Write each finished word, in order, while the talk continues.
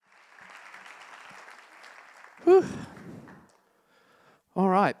Whew. All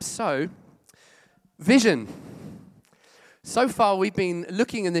right, so vision. So far, we've been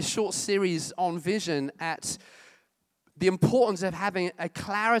looking in this short series on vision at the importance of having a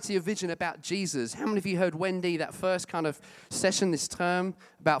clarity of vision about Jesus. How many of you heard Wendy, that first kind of session this term?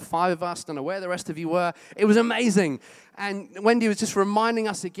 About 5 of us, don't know where the rest of you were. It was amazing. And Wendy was just reminding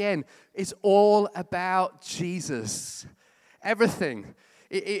us again, it's all about Jesus. Everything.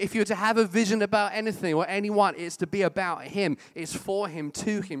 If you were to have a vision about anything or anyone, it's to be about Him. It's for Him,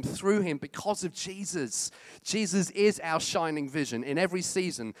 to Him, through Him, because of Jesus. Jesus is our shining vision in every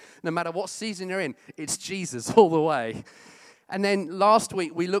season. No matter what season you're in, it's Jesus all the way. And then last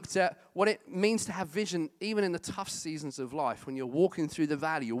week, we looked at what it means to have vision even in the tough seasons of life. When you're walking through the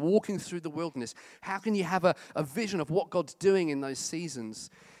valley, you're walking through the wilderness. How can you have a vision of what God's doing in those seasons?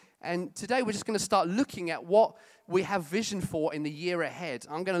 And today we're just going to start looking at what we have vision for in the year ahead.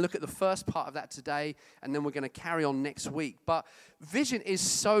 I'm going to look at the first part of that today, and then we're going to carry on next week. But vision is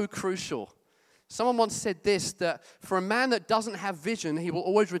so crucial. Someone once said this, that for a man that doesn't have vision, he will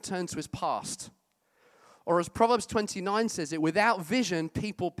always return to his past. Or as Proverbs 29 says it, without vision,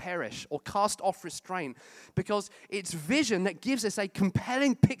 people perish or cast off restraint. Because it's vision that gives us a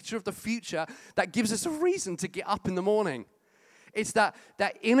compelling picture of the future that gives us a reason to get up in the morning. It's that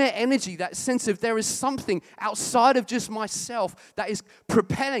inner energy, that sense of there is something outside of just myself that is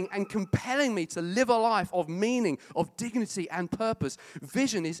propelling and compelling me to live a life of meaning, of dignity and purpose.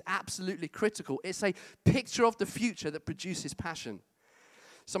 Vision is absolutely critical. It's a picture of the future that produces passion.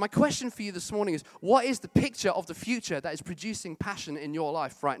 So my question for you this morning is, what is the picture of the future that is producing passion in your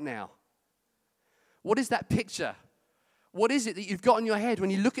life right now? What is that picture? What is it that you've got in your head when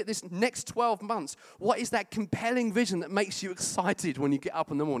you look at this next 12 months? What is that compelling vision that makes you excited when you get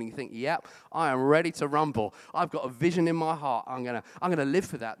up in the morning? You think, yep, I am ready to rumble. I've got a vision in my heart. I'm gonna live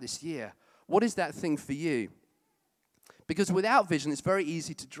for that this year. What is that thing for you? Because without vision, it's very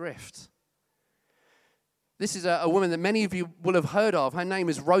easy to drift. This is a woman that many of you will have heard of. Her name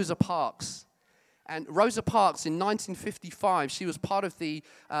is Rosa Parks. And Rosa Parks, in 1955, she was part of the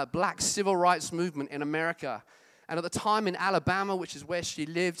black civil rights movement in America. And at the time in Alabama, which is where she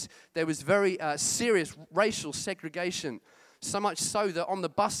lived, there was very serious racial segregation. So much so that on the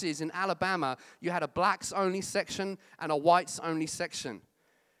buses in Alabama, you had a blacks-only section and a whites-only section.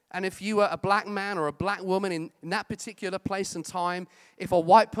 And if you were a black man or a black woman in that particular place and time, if a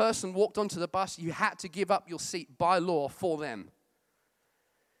white person walked onto the bus, you had to give up your seat by law for them.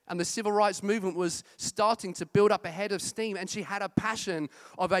 And the civil rights movement was starting to build up a head of steam, and she had a passion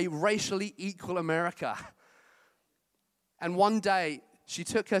of a racially equal America. And one day, she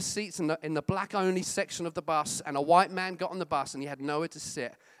took her seats in the black-only section of the bus, and a white man got on the bus, and he had nowhere to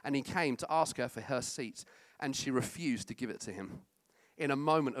sit, and he came to ask her for her seat, and she refused to give it to him in a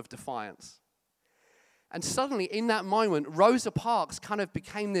moment of defiance. And suddenly, in that moment, Rosa Parks kind of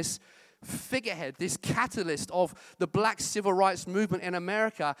became this figurehead, this catalyst of the black civil rights movement in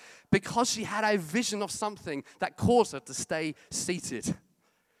America, because she had a vision of something that caused her to stay seated.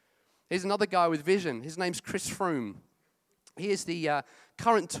 Here's another guy with vision. His name's Chris Froome. He is the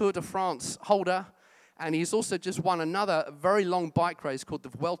current Tour de France holder, and he's also just won another very long bike race called the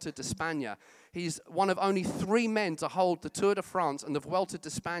Vuelta de España. He's one of only 3 men to hold the Tour de France and the Vuelta de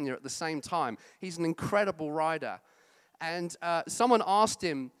España at the same time. He's an incredible rider. And someone asked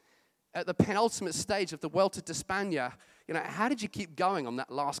him at the penultimate stage of the Vuelta de España, how did you keep going on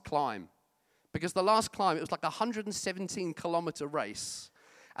that last climb? Because the last climb, it was like a 117-kilometer race,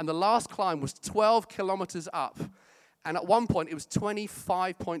 and the last climb was 12 kilometers up. And at one point, it was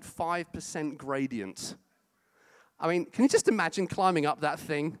 25.5% gradient. I mean, can you just imagine climbing up that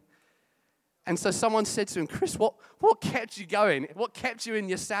thing? And so someone said to him, Chris, what kept you going? What kept you in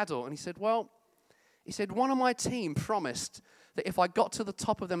your saddle? And he said, one of my team promised that if I got to the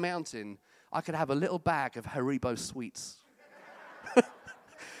top of the mountain, I could have a little bag of Haribo sweets.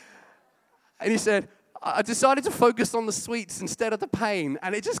 And he said, I decided to focus on the sweets instead of the pain,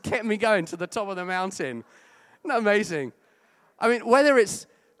 and it just kept me going to the top of the mountain. Isn't that amazing? I mean, whether it's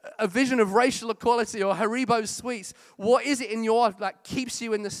a vision of racial equality or Haribo sweets, what is it in your life that keeps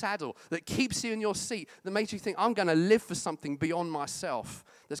you in the saddle, that keeps you in your seat, that makes you think, I'm going to live for something beyond myself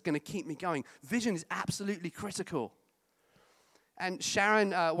that's going to keep me going? Vision is absolutely critical. And Sharon,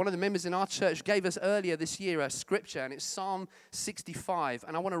 one of the members in our church, gave us earlier this year a scripture, and it's Psalm 65.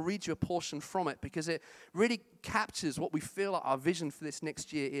 And I want to read you a portion from it because it really captures what we feel like our vision for this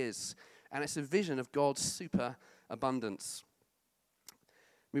next year is. And it's a vision of God's super abundance.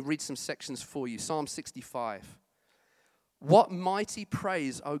 Let me read some sections for you. Psalm 65. What mighty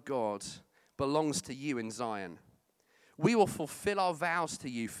praise, O God, belongs to you in Zion. We will fulfill our vows to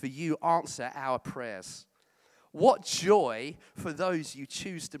you, for you answer our prayers. What joy for those you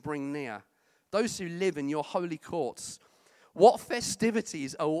choose to bring near, those who live in your holy courts. What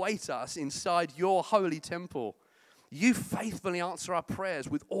festivities await us inside your holy temple. You faithfully answer our prayers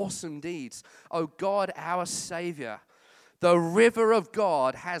with awesome deeds. O God, our Savior, the river of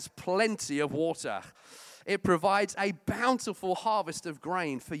God has plenty of water. It provides a bountiful harvest of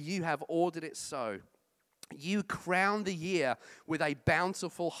grain, for you have ordered it so. You crown the year with a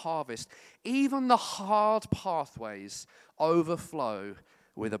bountiful harvest. Even the hard pathways overflow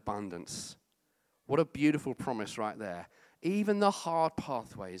with abundance. What a beautiful promise right there. Even the hard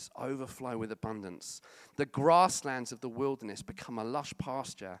pathways overflow with abundance. The grasslands of the wilderness become a lush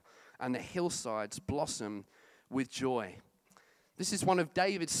pasture, and the hillsides blossom with joy. This is one of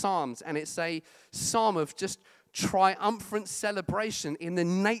David's psalms, and it's a psalm of just triumphant celebration in the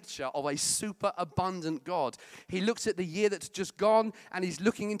nature of a super abundant God. He looks at the year that's just gone, and he's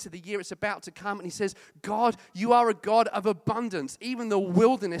looking into the year it's about to come, and he says, God, you are a God of abundance. Even the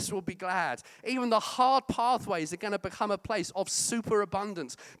wilderness will be glad. Even the hard pathways are going to become a place of super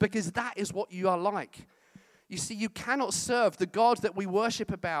abundance, because that is what you are like. You see, you cannot serve the God that we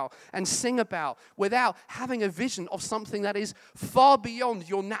worship about and sing about without having a vision of something that is far beyond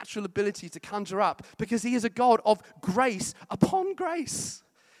your natural ability to conjure up, because he is a God of grace upon grace.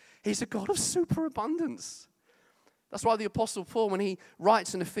 He's a God of superabundance. That's why the Apostle Paul, when he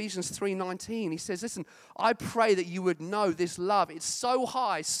writes in Ephesians 3:19, he says, listen, I pray that you would know this love. It's so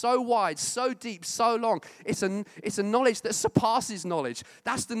high, so wide, so deep, so long. It's a knowledge that surpasses knowledge.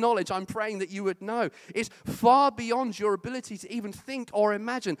 That's the knowledge I'm praying that you would know. It's far beyond your ability to even think or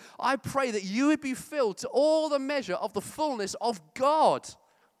imagine. I pray that you would be filled to all the measure of the fullness of God.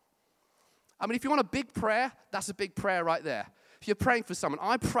 I mean, if you want a big prayer, that's a big prayer right there. If you're praying for someone,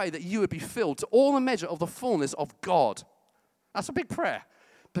 I pray that you would be filled to all the measure of the fullness of God. That's a big prayer,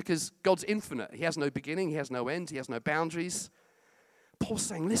 because God's infinite. He has no beginning, he has no end, he has no boundaries. Paul's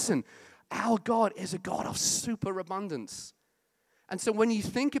saying, listen, our God is a God of superabundance. And so when you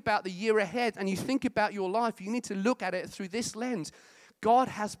think about the year ahead and you think about your life, you need to look at it through this lens. God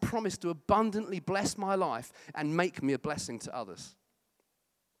has promised to abundantly bless my life and make me a blessing to others.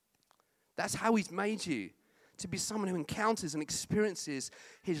 That's how he's made you, to be someone who encounters and experiences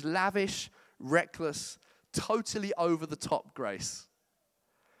his lavish, reckless, totally over-the-top grace.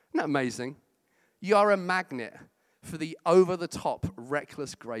 Isn't that amazing? You are a magnet for the over-the-top,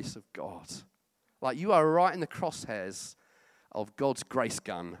 reckless grace of God. Like, you are right in the crosshairs of God's grace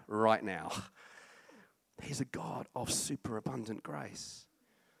gun right now. He's a God of superabundant grace.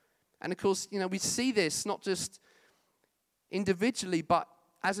 And of course, we see this not just individually, but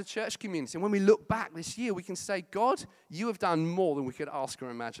as a church community. And when we look back this year, we can say, God, you have done more than we could ask or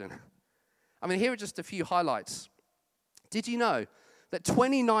imagine. I mean, here are just a few highlights. Did you know that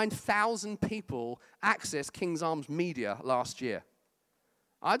 29,000 people accessed King's Arms Media last year?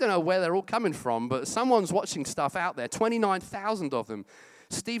 I don't know where they're all coming from, but someone's watching stuff out there. 29,000 of them.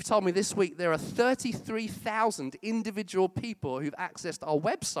 Steve told me this week there are 33,000 individual people who've accessed our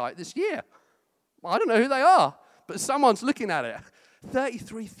website this year. I don't know who they are, but someone's looking at it.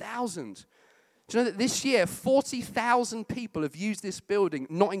 33,000. Do you know that this year, 40,000 people have used this building,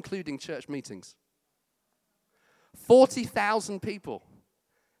 not including church meetings? 40,000 people.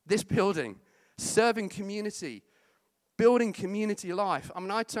 This building, serving community, building community life. I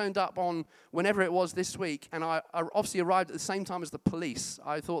mean, I turned up on whenever it was this week, and I obviously arrived at the same time as the police.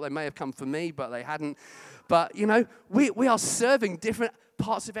 I thought they may have come for me, but they hadn't. But, we are serving different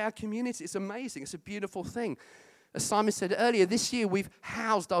parts of our community. It's amazing. It's a beautiful thing. As Simon said earlier, this year we've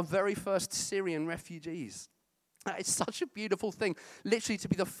housed our very first Syrian refugees. It's such a beautiful thing, literally to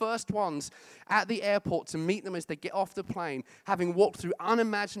be the first ones at the airport to meet them as they get off the plane, having walked through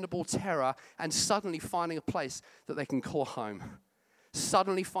unimaginable terror and suddenly finding a place that they can call home.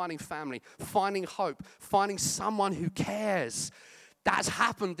 Suddenly finding family, finding hope, finding someone who cares. That's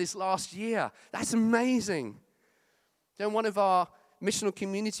happened this last year. That's amazing. Then one of our missional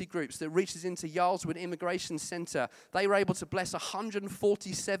community groups that reaches into Yarlswood Immigration Centre, they were able to bless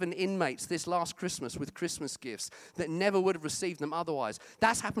 147 inmates this last Christmas with Christmas gifts that never would have received them otherwise.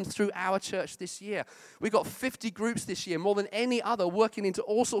 That's happened through our church this year. We got 50 groups this year, more than any other, working into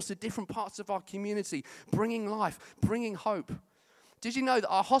all sorts of different parts of our community, bringing life, bringing hope. Did you know that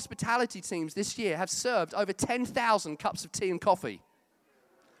our hospitality teams this year have served over 10,000 cups of tea and coffee?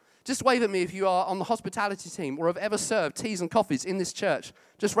 Just wave at me if you are on the hospitality team or have ever served teas and coffees in this church.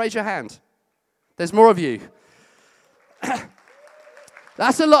 Just raise your hand. There's more of you.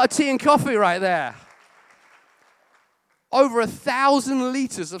 That's a lot of tea and coffee right there. Over 1,000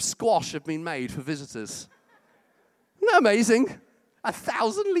 liters of squash have been made for visitors. Isn't that amazing?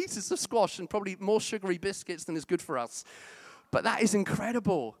 1,000 liters of squash and probably more sugary biscuits than is good for us. But that is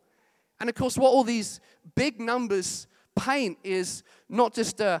incredible. And of course, what all these big numbers paint is not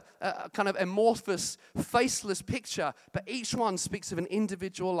just a kind of amorphous, faceless picture, but each one speaks of an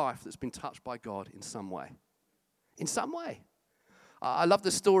individual life that's been touched by God in some way. In some way. I love the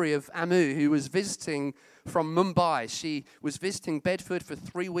story of Amu, who was visiting from Mumbai. She was visiting Bedford for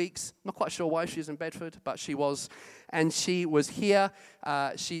 3 weeks. Not quite sure why she was in Bedford, but she was. And she was here.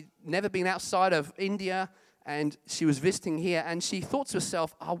 She'd never been outside of India, and she was visiting here. And she thought to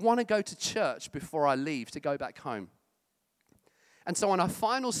herself, I want to go to church before I leave to go back home. And so on her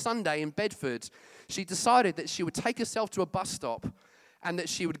final Sunday in Bedford, she decided that she would take herself to a bus stop and that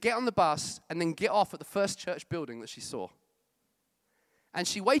she would get on the bus and then get off at the first church building that she saw. And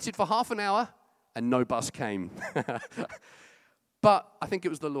she waited for half an hour, and no bus came. But I think it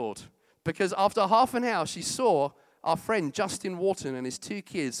was the Lord. Because after half an hour, she saw our friend Justin Wharton and his 2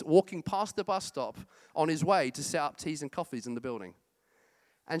 kids walking past the bus stop on his way to set up teas and coffees in the building.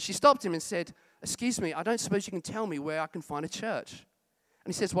 And she stopped him and said, excuse me, I don't suppose you can tell me where I can find a church?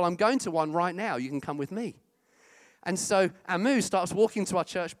 And he says, well, I'm going to one right now. You can come with me. And so Amu starts walking to our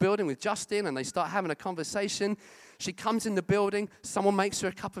church building with Justin, and they start having a conversation. She comes in the building. Someone makes her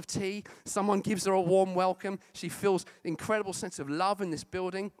a cup of tea. Someone gives her a warm welcome. She feels an incredible sense of love in this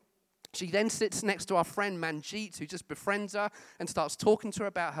building. She then sits next to our friend Manjeet, who just befriends her and starts talking to her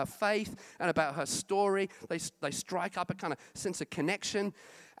about her faith and about her story. They strike up a kind of sense of connection.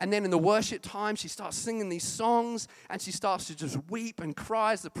 And then in the worship time, she starts singing these songs, and she starts to just weep and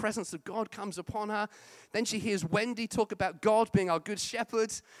cry as the presence of God comes upon her. Then she hears Wendy talk about God being our good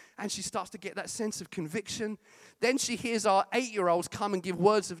shepherd, and she starts to get that sense of conviction. Then she hears our 8-year-olds come and give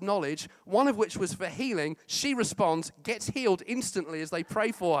words of knowledge, one of which was for healing. She responds, gets healed instantly as they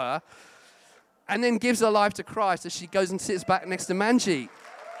pray for her, and then gives her life to Christ as she goes and sits back next to Manjeet.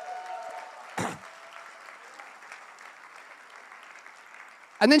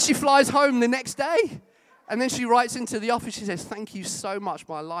 And then she flies home the next day. And then she writes into the office. She says, thank you so much.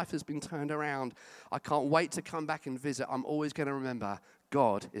 My life has been turned around. I can't wait to come back and visit. I'm always going to remember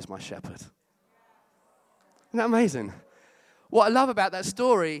God is my shepherd. Isn't that amazing? What I love about that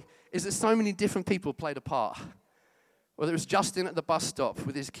story is that so many different people played a part. Whether it was Justin at the bus stop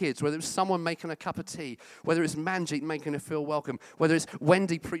with his kids, whether it was someone making a cup of tea, whether it's Manjeet making her feel welcome, whether it's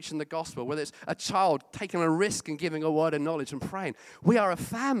Wendy preaching the gospel, whether it's a child taking a risk and giving a word of knowledge and praying. We are a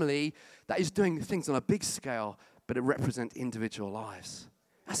family that is doing things on a big scale, but it represents individual lives.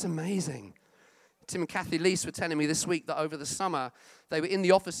 That's amazing. Tim and Kathy Lease were telling me this week that over the summer, they were in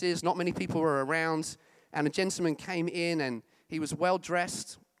the offices, not many people were around, and a gentleman came in and he was well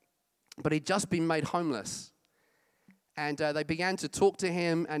dressed, but he'd just been made homeless. And they began to talk to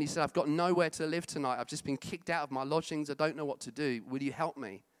him, and he said, I've got nowhere to live tonight. I've just been kicked out of my lodgings. I don't know what to do. Will you help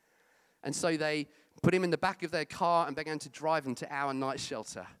me? And so they put him in the back of their car and began to drive him to our night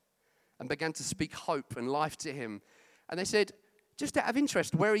shelter and began to speak hope and life to him. And they said, just out of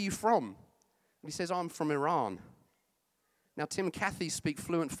interest, where are you from? And he says, I'm from Iran. Now, Tim and Kathy speak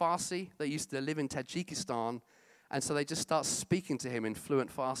fluent Farsi. They used to live in Tajikistan, and so they just start speaking to him in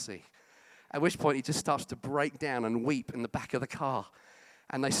fluent Farsi. At which point he just starts to break down and weep in the back of the car.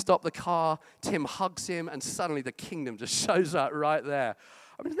 And they stop the car, Tim hugs him, and suddenly the kingdom just shows up right there.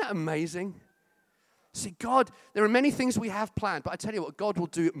 I mean, isn't that amazing? See, God, there are many things we have planned, but I tell you what, God will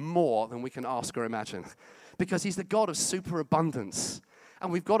do more than we can ask or imagine. Because he's the God of superabundance.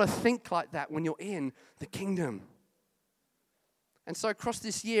 And we've got to think like that when you're in the kingdom. And so across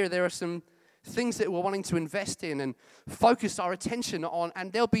this year, there are some things that we're wanting to invest in and focus our attention on,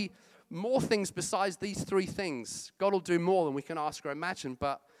 and there'll be more things besides these 3 things. God will do more than we can ask or imagine,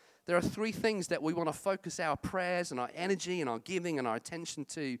 but there are 3 things that we want to focus our prayers and our energy and our giving and our attention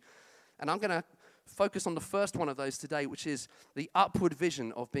to. And I'm going to focus on the first one of those today, which is the upward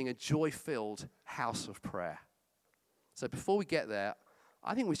vision of being a joy-filled house of prayer. So before we get there,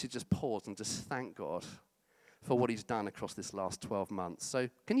 I think we should just pause and just thank God for what he's done across this last 12 months. So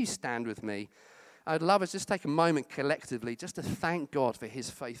can you stand with me? I'd love us just take a moment collectively just to thank God for his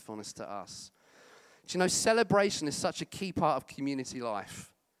faithfulness to us. Do you know, celebration is such a key part of community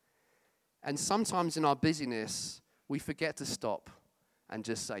life. And sometimes in our busyness, we forget to stop and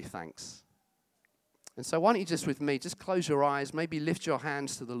just say thanks. And so why don't you just with me, just close your eyes, maybe lift your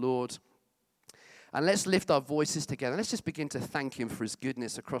hands to the Lord. And let's lift our voices together. Let's just begin to thank him for his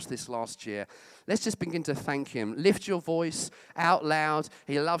goodness across this last year. Let's just begin to thank him. Lift your voice out loud.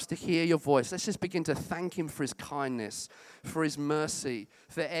 He loves to hear your voice. Let's just begin to thank him for his kindness, for his mercy,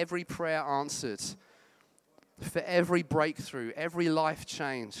 for every prayer answered, for every breakthrough, every life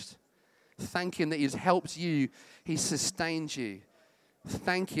changed. Thank him that he's helped you, he's sustained you,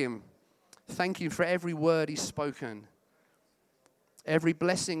 Thank Him. Thank you for every word He's spoken. Every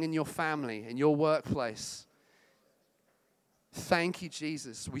blessing in your family, in your workplace. Thank you,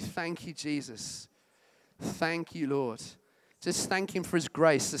 Jesus. We thank you, Jesus. Thank you, Lord. Just thank Him for His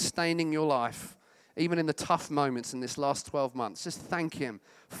grace sustaining your life, even in the tough moments in this last 12 months. Just thank Him.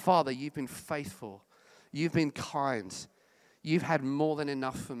 Father, you've been faithful. You've been kind. You've had more than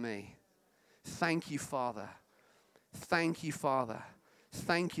enough for me. Thank you, Father. Thank you, Father.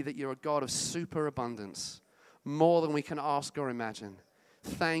 Thank you that you're a God of superabundance, more than we can ask or imagine.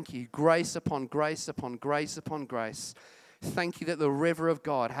 Thank you. Grace upon grace upon grace upon grace. Thank you that the river of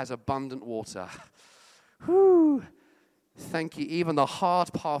God has abundant water. Whew. Thank you. Even the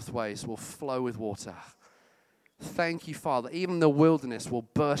hard pathways will flow with water. Thank you, Father. Even the wilderness will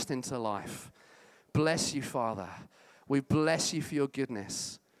burst into life. Bless you, Father. We bless you for your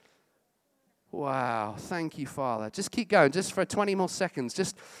goodness. Wow. Thank you, Father. Just keep going. Just for 20 more seconds.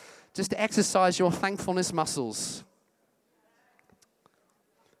 Just to exercise your thankfulness muscles.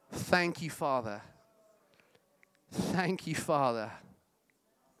 Thank you, Father. Thank you, Father.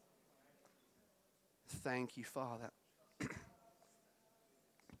 Thank you, Father.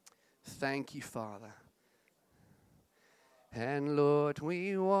 Thank you, Father. And Lord,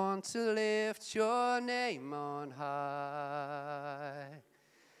 we want to lift your name on high.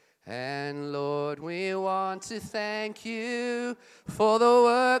 And Lord, we want to thank you for the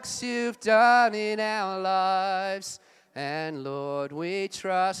works you've done in our lives. And Lord, we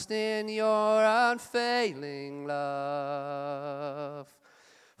trust in your unfailing love.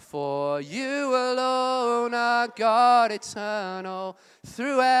 For you alone are God eternal,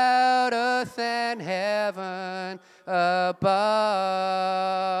 throughout earth and heaven above.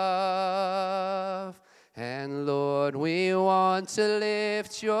 And Lord, we want to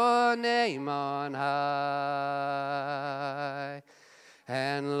lift your name on high.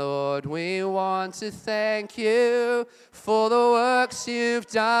 And Lord, we want to thank you for the works you've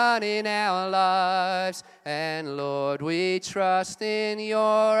done in our lives. And Lord, we trust in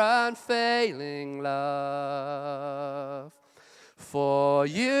your unfailing love. For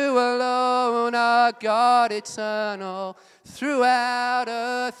you alone are God eternal, throughout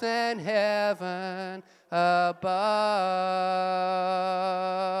earth and heaven above.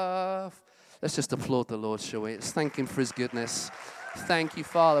 Let's just applaud the Lord, shall we? Let's thank Him for His goodness. Thank you,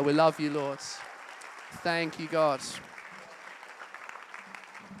 Father. We love you, Lord. Thank you, God.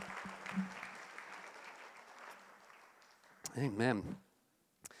 Amen.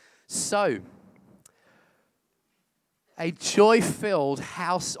 So, a joy-filled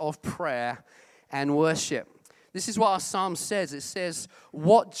house of prayer and worship. This is what our psalm says. It says,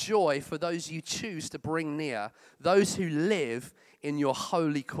 what joy for those you choose to bring near, those who live in your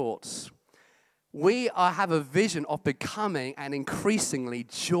holy courts. We have a vision of becoming an increasingly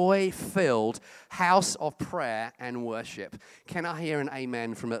joy-filled house of prayer and worship. Can I hear an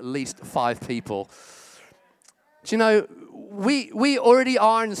amen from at least 5 people? Do you know, we already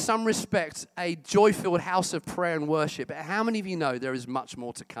are in some respects a joy-filled house of prayer and worship. But how many of you know there is much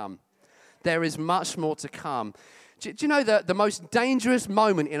more to come? There is much more to come. Do you know the most dangerous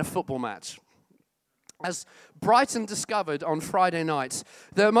moment in a football match? As Brighton discovered on Friday night,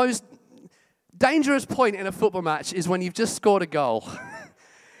 the most dangerous point in a football match is when you've just scored a goal.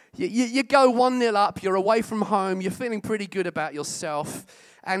 You go 1-0 up, you're away from home, you're feeling pretty good about yourself,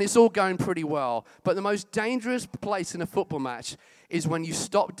 and it's all going pretty well. But the most dangerous place in a football match is when you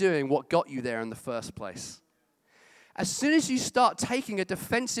stop doing what got you there in the first place. As soon as you start taking a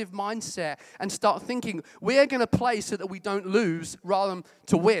defensive mindset and start thinking, we're going to play so that we don't lose rather than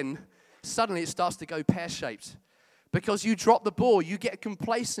to win, suddenly it starts to go pear-shaped. Because you drop the ball, you get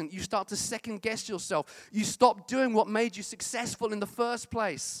complacent, you start to second-guess yourself. You stop doing what made you successful in the first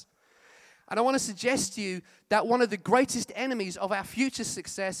place. And I want to suggest to you that one of the greatest enemies of our future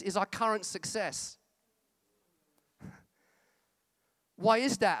success is our current success. Why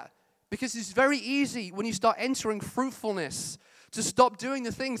is that? Because it's very easy when you start entering fruitfulness to stop doing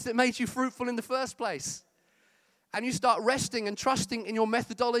the things that made you fruitful in the first place. And you start resting and trusting in your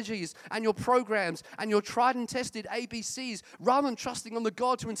methodologies and your programs and your tried and tested ABCs rather than trusting on the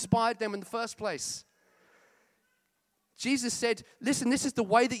God who inspired them in the first place. Jesus said, listen, this is the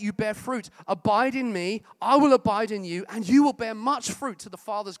way that you bear fruit. Abide in me, I will abide in you, and you will bear much fruit to the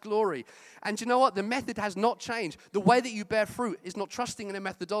Father's glory. And you know what? The method has not changed. The way that you bear fruit is not trusting in a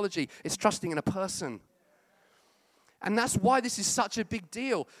methodology, it's trusting in a person. And that's why this is such a big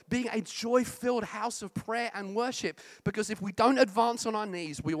deal, being a joy-filled house of prayer and worship. Because if we don't advance on our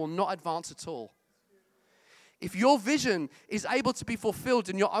knees, we will not advance at all. If your vision is able to be fulfilled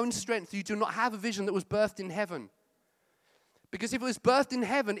in your own strength, you do not have a vision that was birthed in heaven. Because if it was birthed in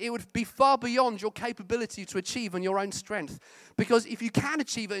heaven, it would be far beyond your capability to achieve in your own strength. Because if you can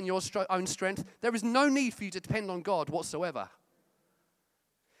achieve it in your own strength, there is no need for you to depend on God whatsoever.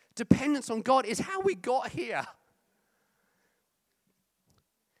 Dependence on God is how we got here.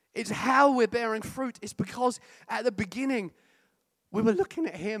 It's how we're bearing fruit. It's because at the beginning, we were looking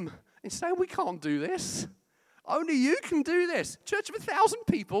at him and saying, we can't do this. Only you can do this. Church of 1,000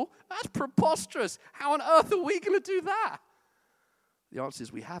 people, that's preposterous. How on earth are we going to do that? The answer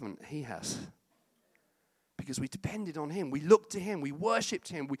is we haven't. He has. Because we depended on him. We looked to him. We worshipped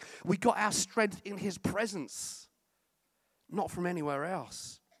him. We got our strength in his presence, not from anywhere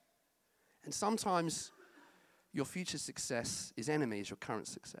else. And sometimes your future success is enemy as your current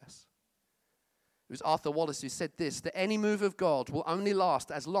success. It was Arthur Wallace who said this, that any move of God will only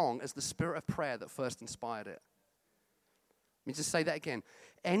last as long as the spirit of prayer that first inspired it. Let me just say that again.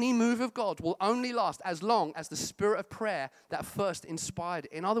 Any move of God will only last as long as the spirit of prayer that first inspired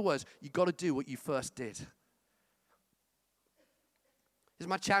it. In other words, you've got to do what you first did. Here's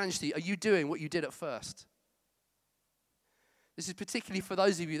my challenge to you. Are you doing what you did at first? This is particularly for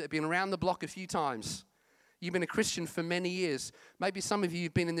those of you that have been around the block a few times. You've been a Christian for many years. Maybe some of you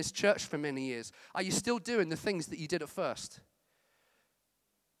have been in this church for many years. Are you still doing the things that you did at first?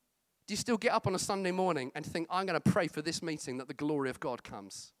 Do you still get up on a Sunday morning and think, I'm going to pray for this meeting that the glory of God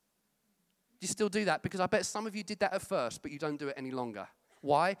comes? Do you still do that? Because I bet some of you did that at first, but you don't do it any longer.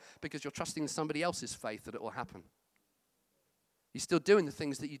 Why? Because you're trusting in somebody else's faith that it will happen. You're still doing the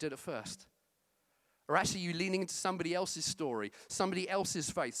things that you did at first. Or actually you leaning into somebody else's story, somebody else's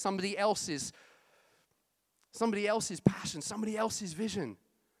faith, somebody else's passion, somebody else's vision.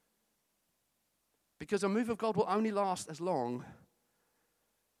 Because a move of God will only last as long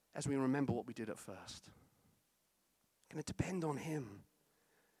as we remember what we did at first. We're going to depend on him.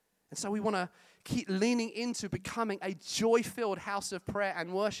 And so we want to keep leaning into becoming a joy-filled house of prayer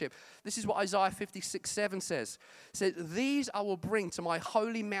and worship. This is what Isaiah 56:7 says. It says, these I will bring to my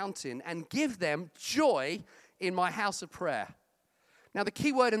holy mountain and give them joy in my house of prayer. Now the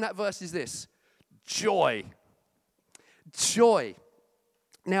key word in that verse is this, joy. Joy.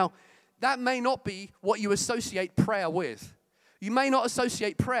 Now, that may not be what you associate prayer with. You may not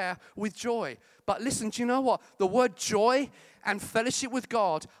associate prayer with joy. But listen, do you know what? The word joy and fellowship with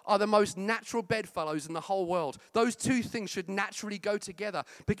God are the most natural bedfellows in the whole world. Those two things should naturally go together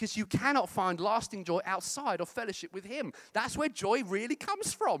because you cannot find lasting joy outside of fellowship with him. That's where joy really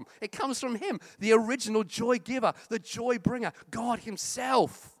comes from. It comes from him, the original joy giver, the joy bringer, God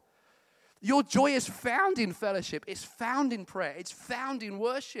himself. Your joy is found in fellowship. It's found in prayer. It's found in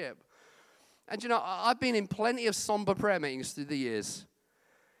worship. And you know, I've been in plenty of somber prayer meetings through the years.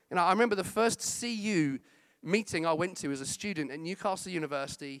 You know, I remember the first CU meeting I went to as a student at Newcastle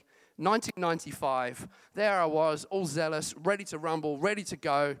University, 1995. There I was, all zealous, ready to rumble, ready to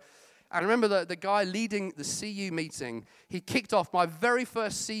go. I remember the guy leading the CU meeting, he kicked off my very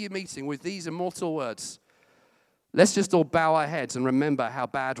first CU meeting with these immortal words. Let's just all bow our heads and remember how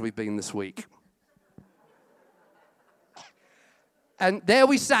bad we've been this week. And there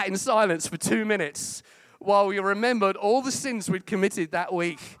we sat in silence for 2 minutes while we remembered all the sins we'd committed that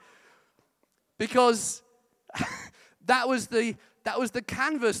week. Because that was the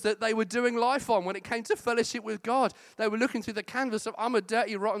canvas that they were doing life on when it came to fellowship with God. They were looking through the canvas of, I'm a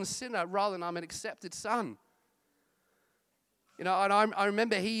dirty, rotten sinner rather than I'm an accepted son. You know, and I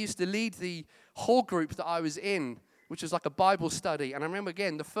remember he used to lead the whole group that I was in, which was like a Bible study. And I remember,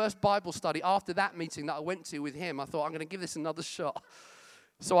 again, the first Bible study after that meeting that I went to with him, I thought, I'm going to give this another shot.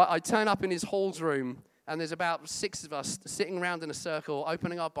 So I turn up in his halls room, and there's about 6 of us sitting around in a circle,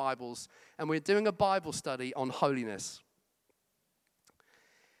 opening our Bibles, and we're doing a Bible study on holiness.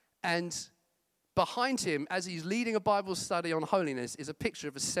 And behind him, as he's leading a Bible study on holiness, is a picture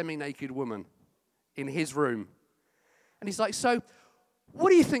of a semi-naked woman in his room. And he's like, so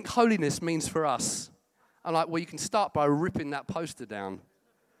what do you think holiness means for us? I'm like, well, you can start by ripping that poster down.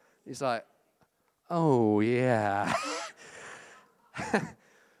 He's like, oh, yeah.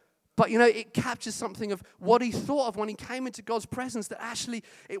 But, you know, it captures something of what he thought of when he came into God's presence, that actually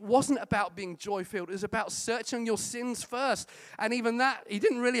it wasn't about being joy-filled. It was about searching your sins first. And even that, he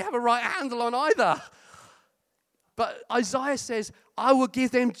didn't really have a right handle on either. But Isaiah says, I will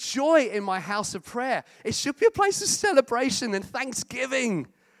give them joy in my house of prayer. It should be a place of celebration and thanksgiving,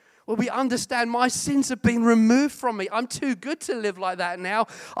 where we understand my sins have been removed from me. I'm too good to live like that now.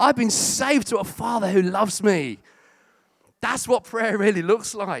 I've been saved to a Father who loves me. That's what prayer really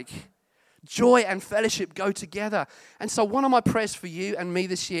looks like. Joy and fellowship go together. And so one of my prayers for you and me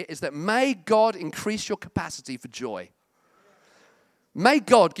this year is that may God increase your capacity for joy. May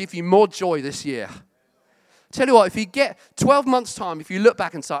God give you more joy this year. Tell you what, if you get 12 months' time, if you look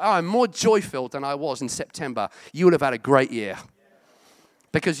back and say, oh, I'm more joy-filled than I was in September, you will have had a great year.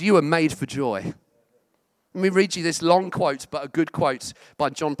 Because you were made for joy. Let me read you this long quote, but a good quote by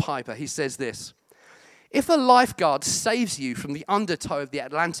John Piper. He says this: if a lifeguard saves you from the undertow of the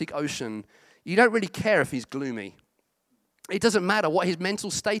Atlantic Ocean, you don't really care if he's gloomy. It doesn't matter what his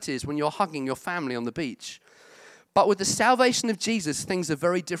mental state is when you're hugging your family on the beach. But with the salvation of Jesus, things are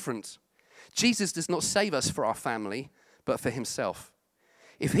very different. Jesus does not save us for our family, but for himself.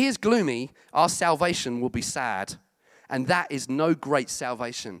 If he is gloomy, our salvation will be sad. And that is no great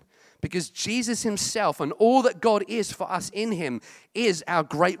salvation. Because Jesus himself and all that God is for us in him is our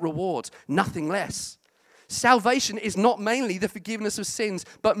great reward, nothing less. Salvation is not mainly the forgiveness of sins,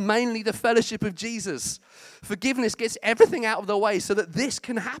 but mainly the fellowship of Jesus. Forgiveness gets everything out of the way so that this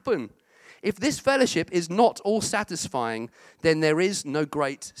can happen. If this fellowship is not all satisfying, then there is no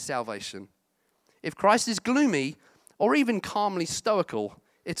great salvation. If Christ is gloomy or even calmly stoical,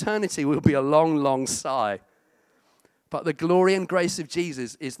 eternity will be a long, long sigh. But the glory and grace of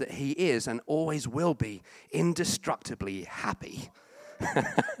Jesus is that he is and always will be indestructibly happy.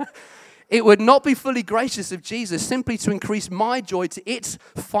 It would not be fully gracious of Jesus simply to increase my joy to its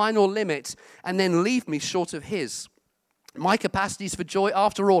final limit and then leave me short of his. My capacities for joy,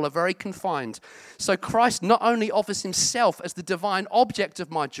 after all, are very confined. So Christ not only offers himself as the divine object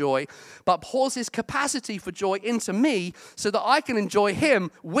of my joy, but pours his capacity for joy into me so that I can enjoy him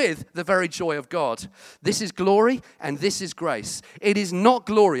with the very joy of God. This is glory and this is grace. It is not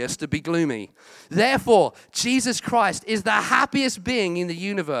glorious to be gloomy. Therefore, Jesus Christ is the happiest being in the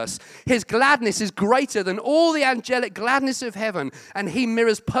universe. His gladness is greater than all the angelic gladness of heaven, and he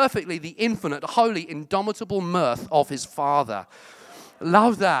mirrors perfectly the infinite, holy, indomitable mirth of his Father.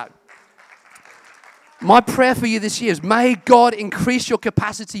 Love that. My prayer for you this year is, may God increase your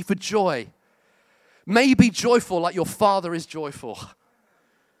capacity for joy. May you be joyful like your Father is joyful.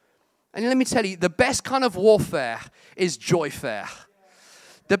 And let me tell you, the best kind of warfare is joyfare.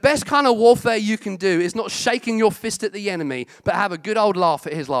 The best kind of warfare you can do is not shaking your fist at the enemy, but have a good old laugh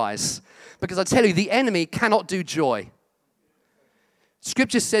at his lies. Because I tell you, the enemy cannot do joy.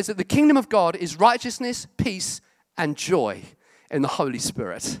 Scripture says that the kingdom of God is righteousness, peace, and joy in the Holy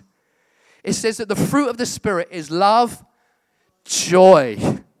Spirit. It says that the fruit of the Spirit is love, joy.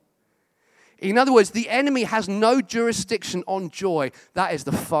 In other words, the enemy has no jurisdiction on joy. That is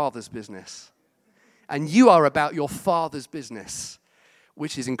the Father's business. And you are about your Father's business,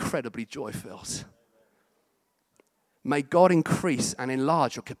 which is incredibly joy-filled. May God increase and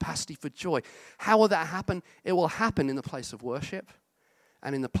enlarge your capacity for joy. How will that happen? It will happen in the place of worship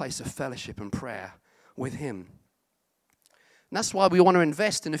and in the place of fellowship and prayer with him. And that's why we want to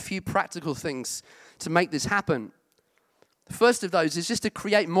invest in a few practical things to make this happen. The first of those is just to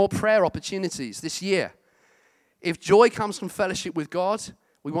create more prayer opportunities this year. If joy comes from fellowship with God,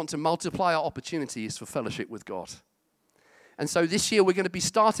 we want to multiply our opportunities for fellowship with God. And so this year we're going to be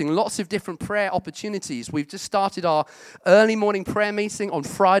starting lots of different prayer opportunities. We've just started our early morning prayer meeting on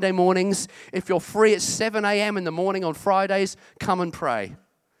Friday mornings. If you're free at 7 a.m. in the morning on Fridays, come and pray.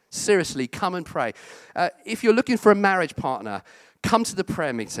 Seriously, come and pray. If you're looking for a marriage partner, come to the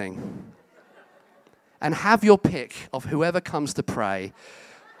prayer meeting and have your pick of whoever comes to pray.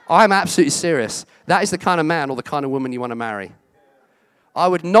 I'm absolutely serious. That is the kind of man or the kind of woman you want to marry. I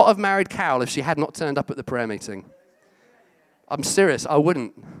would not have married Carol if she had not turned up at the prayer meeting. I'm serious, I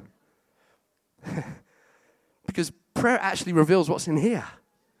wouldn't. Because prayer actually reveals what's in here.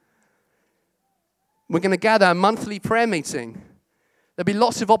 We're going to gather a monthly prayer meeting. There'll be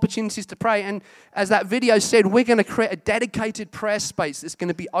lots of opportunities to pray. And as that video said, we're going to create a dedicated prayer space that's going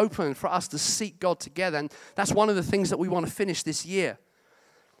to be open for us to seek God together. And that's one of the things that we want to finish this year.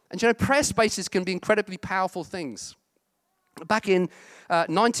 And you know, prayer spaces can be incredibly powerful things. Back in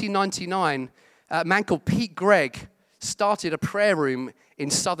 1999, a man called Pete Greig started a prayer room in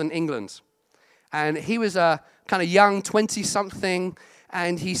southern England. And he was a kind of young 20-something,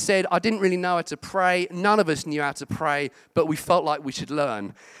 and he said, I didn't really know how to pray. None of us knew how to pray, but we felt like we should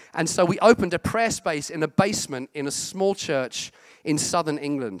learn. And so we opened a prayer space in a basement in a small church in southern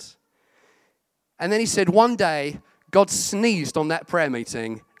England. And then he said, one day, God sneezed on that prayer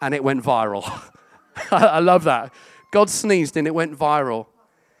meeting, and it went viral. I love that. God sneezed, and it went viral.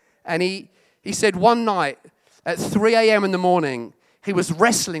 And he said one night at 3 a.m. in the morning, he was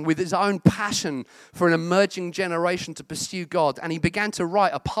wrestling with his own passion for an emerging generation to pursue God. And he began to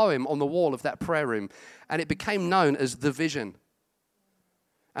write a poem on the wall of that prayer room. And it became known as The Vision.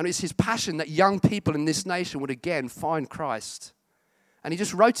 And it's his passion that young people in this nation would again find Christ. And he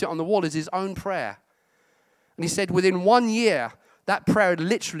just wrote it on the wall as his own prayer. And he said within 1 year, that prayer had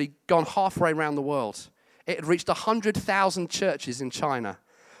literally gone halfway around the world. it had reached 100,000 churches in China,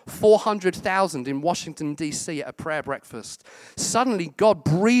 400,000 in Washington, D.C. at a prayer breakfast. Suddenly, God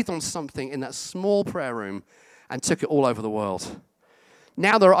breathed on something in that small prayer room and took it all over the world.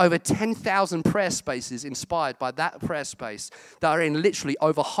 Now there are over 10,000 prayer spaces inspired by that prayer space that are in literally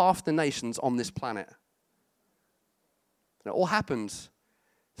over half the nations on this planet. And it all happens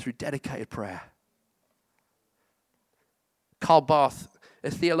through dedicated prayer. Karl Barth,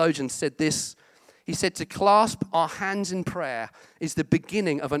 a theologian, said this. He said, to clasp our hands in prayer is the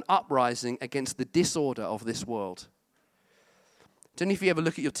beginning of an uprising against the disorder of this world. Don't know if you ever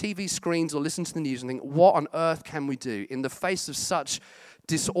look at your TV screens or listen to the news and think, what on earth can we do in the face of such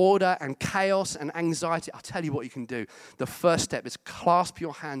disorder and chaos and anxiety? I'll tell you what you can do. The first step is clasp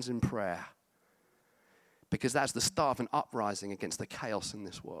your hands in prayer, because that's the start of an uprising against the chaos in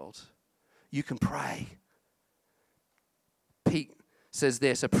this world. You can pray. Pete says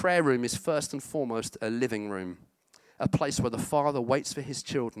this, a prayer room is first and foremost a living room, a place where the Father waits for his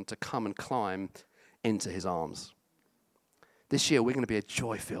children to come and climb into his arms. This year, we're going to be a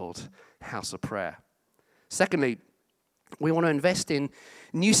joy-filled house of prayer. Secondly, we want to invest in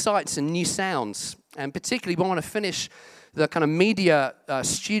new sights and new sounds. And particularly, we want to finish the kind of media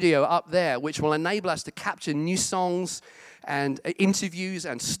studio up there, which will enable us to capture new songs and interviews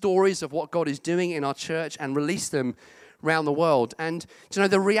and stories of what God is doing in our church and release them around the world. And, you know,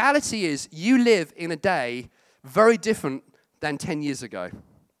 the reality is you live in a day very different than 10 years ago.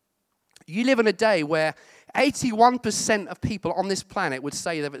 You live in a day where 81% of people on this planet would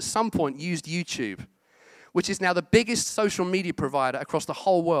say they've at some point used YouTube, which is now the biggest social media provider across the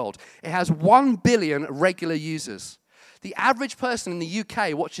whole world. It has 1 billion regular users. The average person in the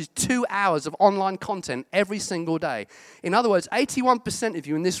UK watches 2 hours of online content every single day. In other words, 81% of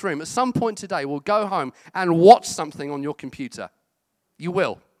you in this room at some point today will go home and watch something on your computer. You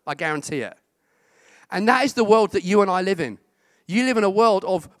will, I guarantee it. And that is the world that you and I live in. You live in a world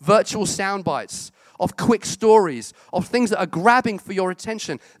of virtual sound bites, of quick stories, of things that are grabbing for your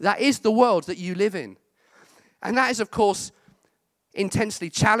attention. That is the world that you live in. And that is, of course, intensely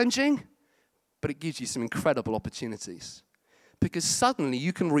challenging, but it gives you some incredible opportunities. Because suddenly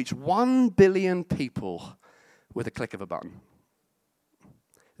you can reach 1 billion people with a click of a button.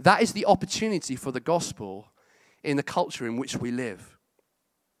 That is the opportunity for the gospel in the culture in which we live.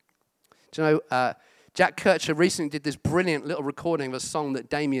 Do you know, Jack Kircher recently did this brilliant little recording of a song that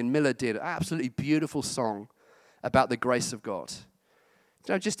Damian Miller did, an absolutely beautiful song about the grace of God.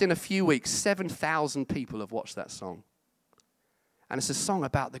 You know, just in a few weeks, 7,000 people have watched that song. And it's a song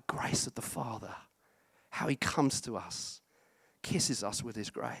about the grace of the Father, how he comes to us, kisses us with his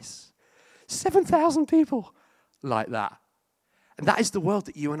grace. 7,000 people like that. And that is the world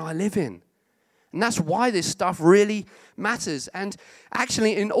that you and I live in. And that's why this stuff really matters. And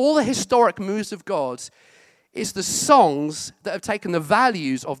actually, in all the historic moves of God, it's the songs that have taken the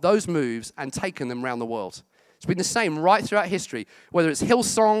values of those moves and taken them around the world. It's been the same right throughout history, whether it's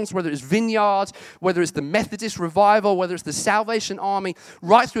Hillsongs, whether it's Vineyard, whether it's the Methodist Revival, whether it's the Salvation Army,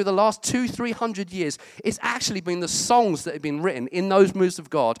 right through the last 200-300 years, it's actually been the songs that have been written in those moves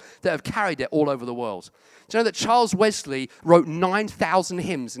of God that have carried it all over the world. Do you know that Charles Wesley wrote 9,000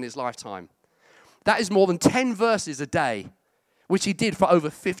 hymns in his lifetime? That is more than 10 verses a day, which he did for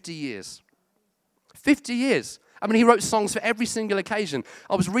over 50 years. 50 years. I mean, he wrote songs for every single occasion.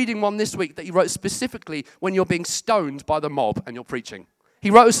 I was reading one this week that he wrote specifically when you're being stoned by the mob and you're preaching.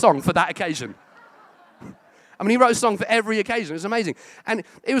 He wrote a song for that occasion. I mean, he wrote a song for every occasion. It was amazing. And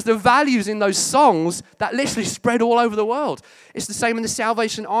it was the values in those songs that literally spread all over the world. It's the same in the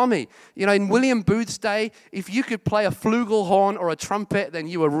Salvation Army. You know, in William Booth's day, if you could play a flugelhorn or a trumpet, then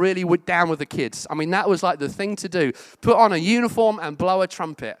you were really down with the kids. I mean, that was like the thing to do. Put on a uniform and blow a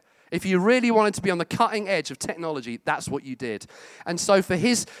trumpet. If you really wanted to be on the cutting edge of technology, that's what you did. And so for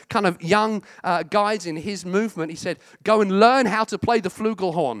his kind of young guys in his movement, he said, go and learn how to play the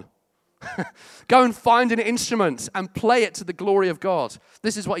flugelhorn. Go and find an instrument and play it to the glory of God.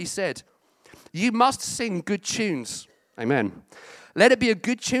 This is what he said. You must sing good tunes. Amen. Let it be a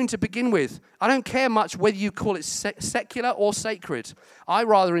good tune to begin with. I don't care much whether you call it secular or sacred. I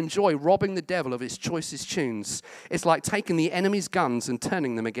rather enjoy robbing the devil of his choicest tunes. It's like taking the enemy's guns and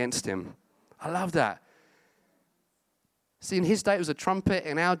turning them against him. I love that. See, in his day, it was a trumpet.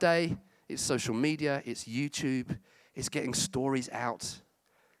 In our day, it's social media, it's YouTube, it's getting stories out.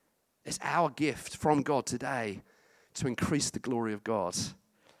 It's our gift from God today to increase the glory of God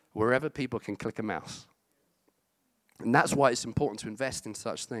wherever people can click a mouse. And that's why it's important to invest in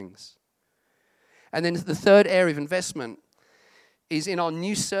such things. And then the third area of investment is in our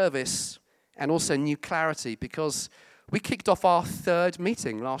new service and also new clarity, because we kicked off our third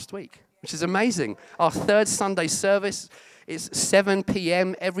meeting last week. which is amazing. Our third Sunday service is 7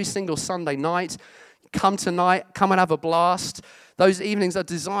 p.m. every single Sunday night. Come tonight, come and have a blast. Those evenings are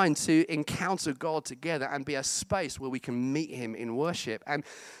designed to encounter God together and be a space where we can meet him in worship. And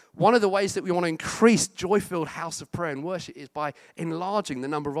one of the ways that we want to increase Joy-Filled House of Prayer and Worship is by enlarging the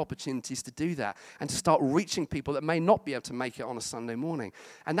number of opportunities to do that and to start reaching people that may not be able to make it on a Sunday morning.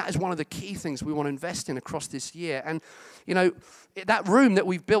 And that is one of the key things we want to invest in across this year. And, you know, that room that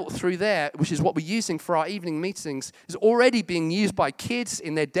we've built through there, which is what we're using for our evening meetings, is already being used by kids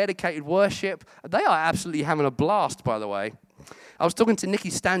in their dedicated worship. They are absolutely having a blast, by the way. I was talking to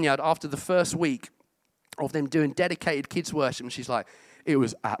Nikki Stanyard after the first week of them doing dedicated kids worship, and she's like, it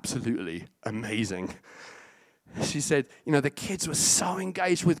was absolutely amazing. She said, you know, the kids were so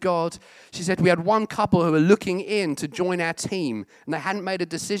engaged with God. She said, we had one couple who were looking in to join our team, and they hadn't made a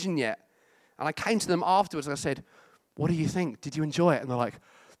decision yet. And I came to them afterwards, and I said, what do you think? Did you enjoy it? And they're like,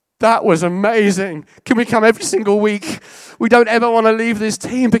 that was amazing. Can we come every single week? We don't ever want to leave this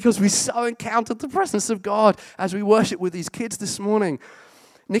team because we so encountered the presence of God as we worship with these kids this morning.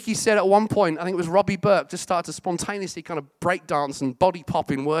 Nikki said at one point, I think it was Robbie Burke, just started to spontaneously kind of break dance and body pop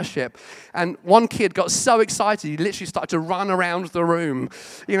in worship. And one kid got so excited, he literally started to run around the room.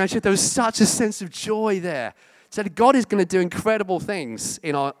 You know, there was such a sense of joy there. So God is going to do incredible things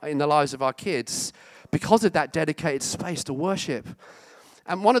in the lives of our kids because of that dedicated space to worship.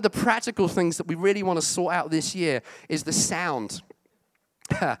 And one of the practical things that we really want to sort out this year is the sound.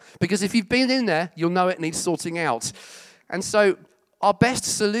 Because if you've been in there, you'll know it needs sorting out. And so our best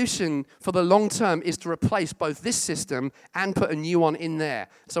solution for the long term is to replace both this system and put a new one in there.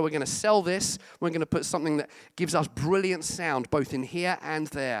 So we're going to sell this. We're going to put something that gives us brilliant sound both in here and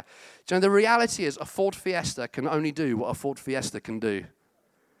there. Do you know, the reality is a Ford Fiesta can only do what a Ford Fiesta can do.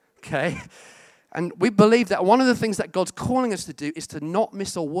 Okay? And we believe that one of the things that God's calling us to do is to not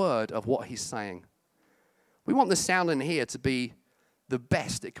miss a word of what he's saying. We want the sound in here to be the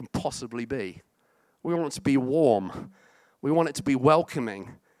best it can possibly be. We want it to be warm. We want it to be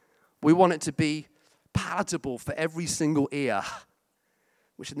welcoming. We want it to be palatable for every single ear,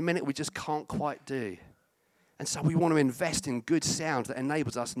 which at the minute we just can't quite do. And so we want to invest in good sound that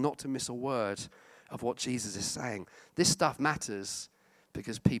enables us not to miss a word of what Jesus is saying. This stuff matters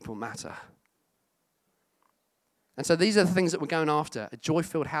because people matter. And so these are the things that we're going after, a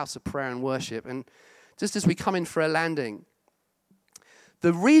joy-filled house of prayer and worship. And just as we come in for a landing,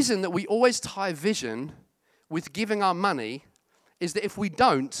 the reason that we always tie vision with giving our money is that if we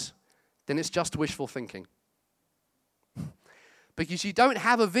don't, then it's just wishful thinking. Because you don't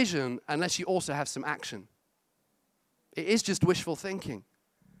have a vision unless you also have some action. It is just wishful thinking.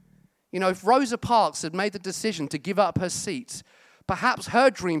 You know, if Rosa Parks had made the decision to give up her seat, perhaps her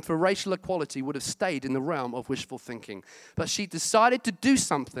dream for racial equality would have stayed in the realm of wishful thinking. But she decided to do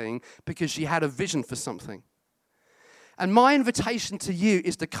something because she had a vision for something. And my invitation to you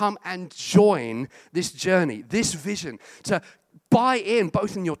is to come and join this journey, this vision, to buy in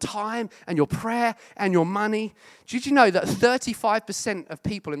both in your time and your prayer and your money. Did you know that 35% of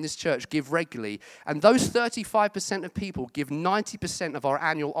people in this church give regularly, and those 35% of people give 90% of our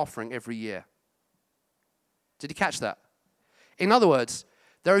annual offering every year? Did you catch that? In other words,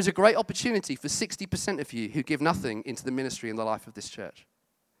 there is a great opportunity for 60% of you who give nothing into the ministry and the life of this church.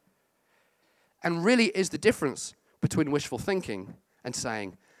 And really is the difference between wishful thinking and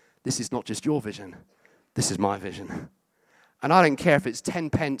saying, this is not just your vision, this is my vision. And I don't care if it's 10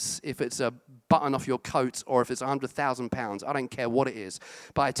 pence, if it's a button off your coat, or if it's 100,000 pounds. I don't care what it is.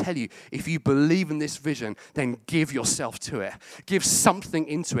 But I tell you, if you believe in this vision, then give yourself to it. Give something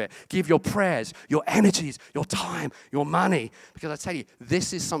into it. Give your prayers, your energies, your time, your money. Because I tell you,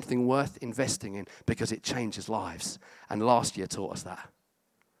 this is something worth investing in because it changes lives. And last year taught us that.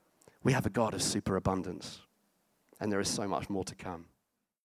 We have a God of superabundance. And there is so much more to come.